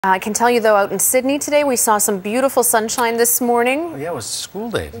I can tell you, though, out in Sydney today, we saw some beautiful sunshine this morning. Oh, yeah, it was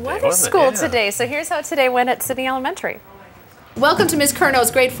school day today, What wasn't is school it? Yeah. today? So here's how today went at Sidney Elementary. Welcome to Ms. Curnow's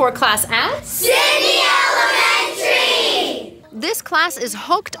grade 4 class at Sidney Elementary! This class is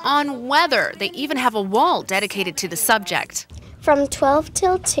hooked on weather. They even have a wall dedicated to the subject. From 12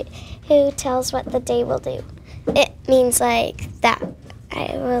 till 2, who tells what the day will do. It means like that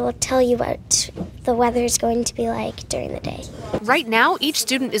I will tell you what the weather is going to be like during the day. Right now, each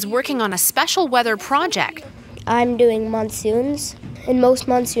student is working on a special weather project. I'm doing monsoons. In most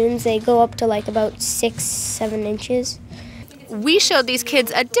monsoons, they go up to like about 6-7 inches. We showed these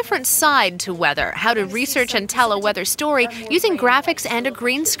kids a different side to weather, how to research and tell a weather story using graphics and a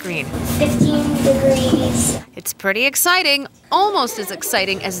green screen. 15 degrees. It's pretty exciting, almost as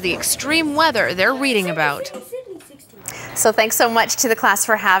exciting as the extreme weather they're reading about. So thanks so much to the class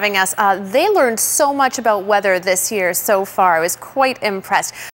for having us. They learned so much about weather this year so far. I was quite impressed.